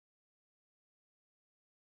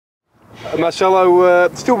Marcelo,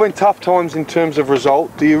 still been tough times in terms of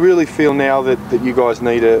result. Do you really feel now that you guys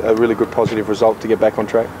need a really good positive result to get back on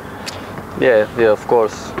track? Yeah, of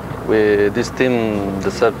course. This team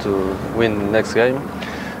deserves to win next game.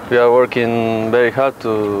 We are working very hard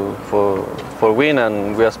for win,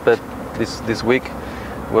 and we expect this week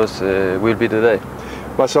will be the day.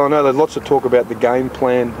 Marcelo, I know there's lots of talk about the game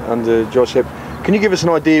plan under Josep. Can you give us an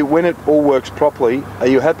idea when it all works properly? Are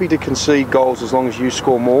you happy to concede goals as long as you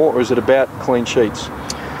score more, or is it about clean sheets?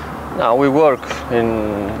 No, we work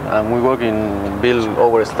in build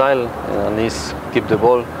our style and is keep the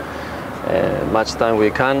ball much time we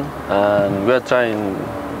can, and we are trying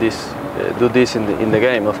do this in the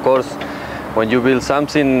game. Of course, when you build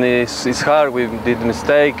something, it's hard. We did a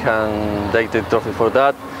mistake and take the trophy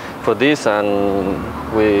for this, and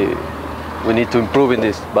we need to improve in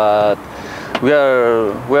this. But we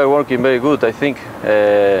are working very good. I think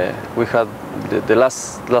we had the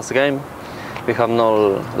last game. We have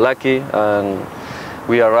no lucky, and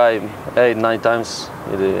we arrived 8-9 times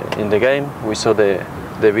in the game. We saw the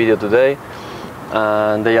video today,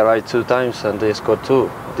 and they arrived 2 times and they scored 2.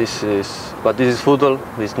 This is football.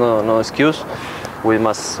 There's no excuse. We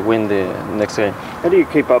must win the next game. How do you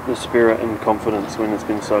keep up the spirit and confidence when it's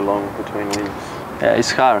been so long between wins? Yeah,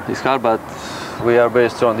 it's hard, but we are very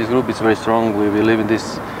strong. This group is very strong. We believe in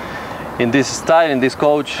this style, in this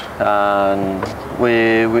coach, and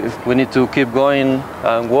we need to keep going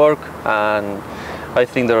and work, and I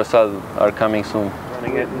think the results are coming soon.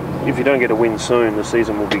 If you don't get a win soon, the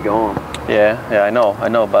season will be gone. Yeah, I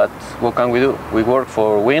know, but what can we do? We work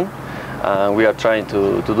for a win, and we are trying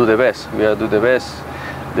to do the best. We are do the best.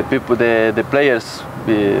 The people, the players,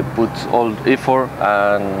 put all effort,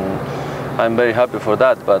 and I'm very happy for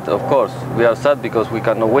that. But of course, we are sad because we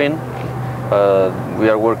cannot win. We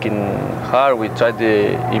are working hard. We try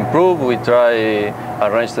to improve. We try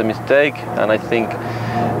arrange the mistake, and I think,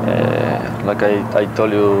 like I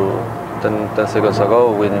told you 10 seconds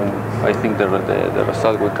ago, I think the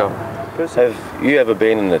result will come. Have you ever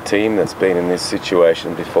been in a team that's been in this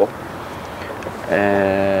situation before?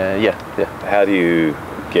 Yeah. How do you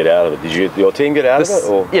get out of it? Did your team get out of it?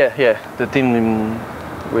 Or? Yeah. The team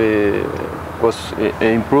was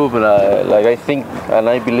improved. Like I think, and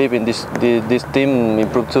I believe in this team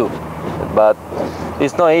improved too. But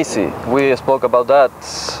it's not easy. We spoke about that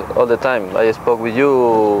all the time. I spoke with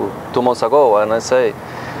you 2 months ago, and I say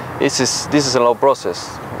this is a long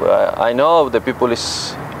process. I know the people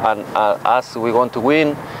and us, we want to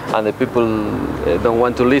win, and the people don't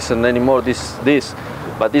want to listen anymore.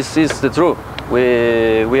 But this is the truth.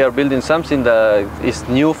 We are building something that is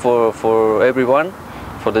new for everyone,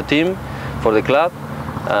 for the team, for the club,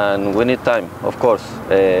 and we need time, of course.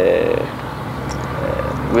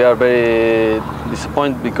 We are very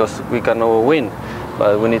disappointed because we cannot win,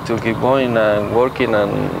 but we need to keep going and working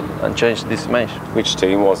and change this match. Which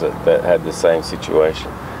team was it that had the same situation?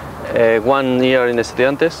 1 year in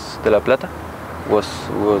Estudiantes de La Plata was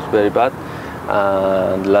very bad,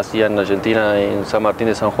 and last year in Argentina in San Martín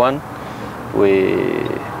de San Juan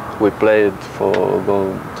we played for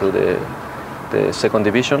go to the second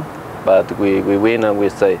division, but we win and we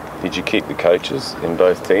stay. Did you keep the coaches in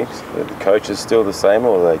both teams? Are the coaches still the same,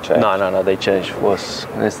 or they changed? No, they changed.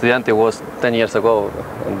 Estudiantes was 10 years ago,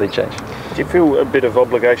 and they changed. Do you feel a bit of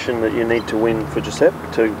obligation that you need to win for Giuseppe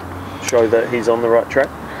to show that he's on the right track?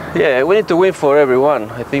 Yeah, we need to win for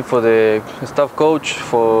everyone. I think for the staff coach,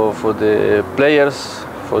 for the players,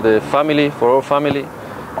 for the family, for our family,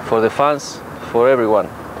 for the fans, for everyone.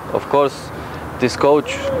 Of course, this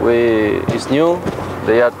coach is new.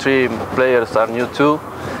 The other 3 players are new too,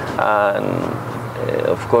 and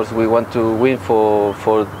of course we want to win for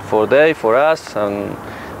us, and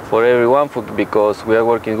for everyone, because we are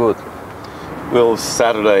working good. Will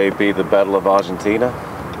Saturday be the Battle of Argentina?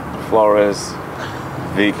 Flores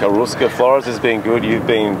v Carrusca. Flores has been good. You've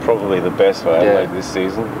been probably the best for Adelaide this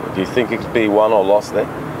season. Do you think it could be won or lost there?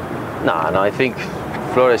 No, I think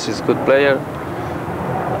Flores is a good player.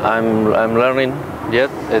 I'm learning yet.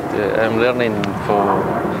 I'm learning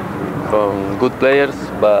from good players,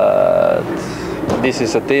 but this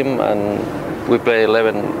is a team, and we play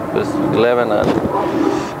 11 versus 11,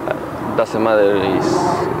 and doesn't matter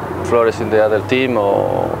if Flores in the other team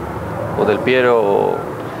or Del Piero.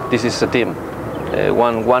 This is a team.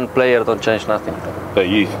 One player don't change nothing. But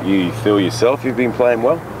you feel yourself you've been playing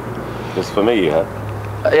well? Because for me you have.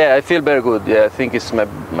 Yeah, I feel very good. Yeah, I think it's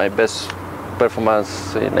my best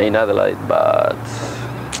performance in Adelaide, but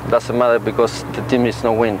doesn't matter because the team is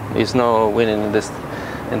not winning. It's not winning in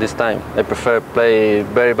this time. I prefer play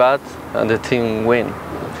very bad and the team win.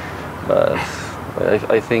 But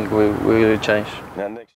I think we will change.